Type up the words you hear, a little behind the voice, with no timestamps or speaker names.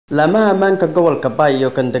Laamaha Amaanka Gobolka Baay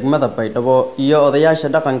iyo kan degmada Baydhabo iyo Odayaasha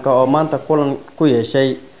Dhaqanka oo maanta kulan ku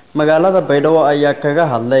yeeshay magaalada Baydhabo ayaa kaga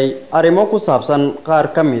hadlay arrimo ku saabsan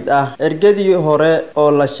qaar ka mid ah ergadii hore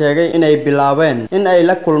oo la sheegay inay bilaabeen in ay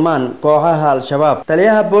la kulmaan kooxaha Al-Shabaab.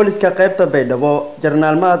 Taliyaha booliska qaybta Baydhabo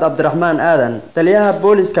Jarnaal Mahad Abdiraxmaan Aadan, Taliyaha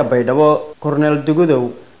booliska Baydhabo Korneel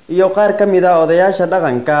Dugudow iyo qaar ka mid ah Odayaasha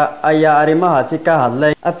Dhaqanka ayaa arrimahaasi ka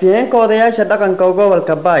hadlay. Afhayeenka Odayaasha Dhaqanka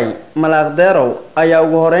Gobolka Baay Malaaqdeerow ayaa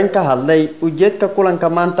ugu horeyn ka hadlay ujeedka kulanka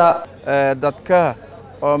maanta. dadka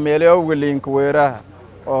oo meelo weliinka weeraha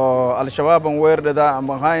oo Al-Shabaab weerada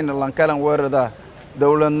ama hayna lankalan weerada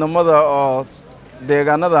dawladnimada oo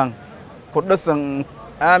deegaanadan ku dhasan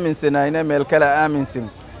aaminsanayna meel kale aaminsan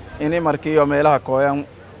in markiyo meelaha kooyan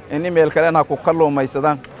in meel kalena ku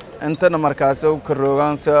kalluumaysadaan intana markaas oo ka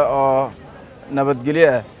roogansa oo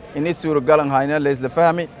nabadgelyo in suuragalan hayna leesda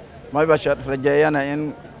fahmi ma bashar rajeeyana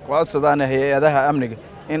in qosadana hay'adaha amniga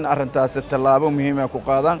in arintaas talaabo muhiim ah ku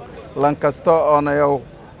qaadaan lan kasto oo nayo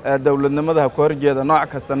dawladnimada ku horjeeda nooc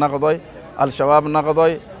kasta naqday Al-Shabaab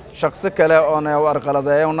naqday shakhsi kale oo nayo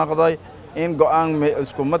arqaladeeyo naqday in go'aan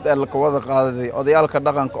isku mid ah ka wada qaaday odayaalka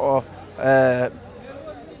dhaqanka oo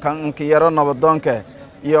kan kiyaro nabadoonka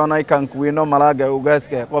iyo nay kan kuwino malaaga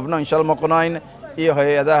ugaaska qofna inshallah ma qonayn iyo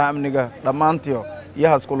hay'adaha amniga dhamaantiyo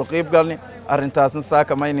yahaas kula qayb galni arrintaasna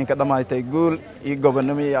saaka mayninka dhamaatay guul iyo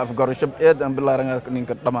gobonimo iyo afgarasho eedan bilaaran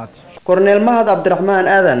ninka dhamaatay. Korneel Mahad Abdiraxmaan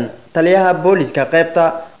Aadan, Taliyaha booliska qaybta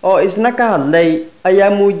oo isna ka hadlay ayaa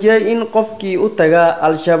muujiyay in qofkii u taga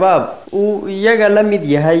Al-Shabaab uu iyaga la mid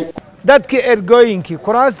yahay. dadka ergooyinkii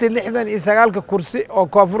kuraastii 69 kursi oo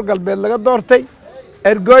Koonfur Galbeed laga doortay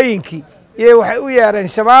ergooyinkii iyo waxay u yeereen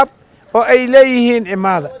shabaab oo ay leeyihiin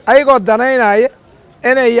imaada ayagoo danaynaya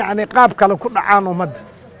inay yaani qaab kale ku dhacaan ummadda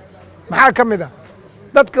maxaa kamid ah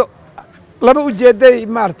dadka laba ujeeday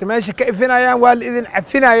maartay meesha ka ifinayaan waa la idin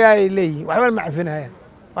cafinayaan ay leeyihiin waxba ma cafinayaan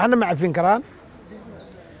waxna ma cafin karaan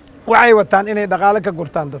waxay wataan inay dhaqaale ka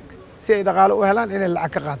gurtaan dadka si ay dhaqaale u helaan inay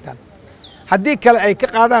lacag ka qaataan haddii kale ay ka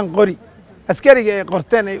qaadaan qori askariga ay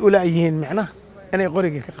qorteen ay u laayihiin macnaha inay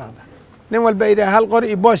qoriga ka qaadaan nin walba ay hal qori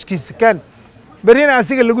iyo booshkiisa kan برينا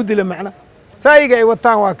أسيق اللي قد له معنا رأيك أي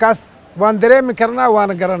وطن وكاس واندري من كرنا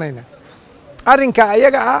وانا قرنينا أرنك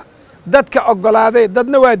أيجا دتك أقلادي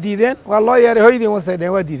دتنا واديدين والله يا رهيدين وسيدين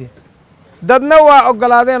واديدين دتنا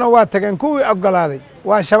وأقلادين واتكن كوي أقلادي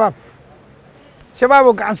وشباب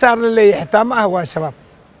شبابك عن سعر اللي يحتمه وشباب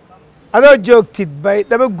هذا جوك تدبي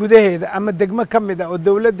دبق جده هذا أما دقمة كم ده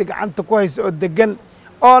والدولة دق عن تكويس والدقن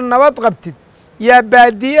أو نبض قبتد يا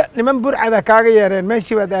بادية لمن بور على كاغا يارين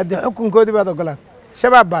ماشي بعد أدي حكم كودي بعد أقولات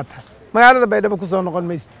شباب باتها ما هذا بعد ما كوسون نقول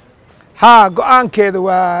ميس ها قان كذا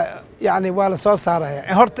ويعني ولا صوص صار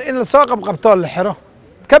يعني هرت إن الساق بقبطول الحرة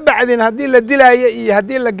كبعدين هدي للدلاية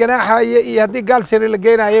هدي للجناح هدي قال سري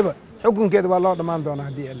لجينا يبا حكم كذا والله ما عندنا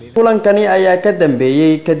هدي اللي kulankani ayaa ka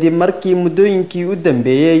dambeeyay kadib markii muddooyinkii u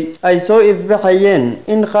dambeeyay ay soo ifbaxayeen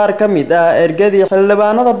in qaar ka mid ah ergadii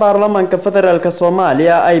xildhibaanada baarlamaanka federaalka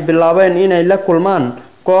Soomaaliya ay bilaabeen inay la kulmaan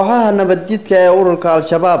kooxaha nabadgedka ee ururka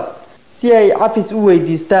Al-Shabaab si ay cafis u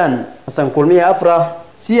weydiistaan. Xasan Kulmiye Afrah,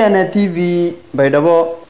 CNN TV, Baydhabo.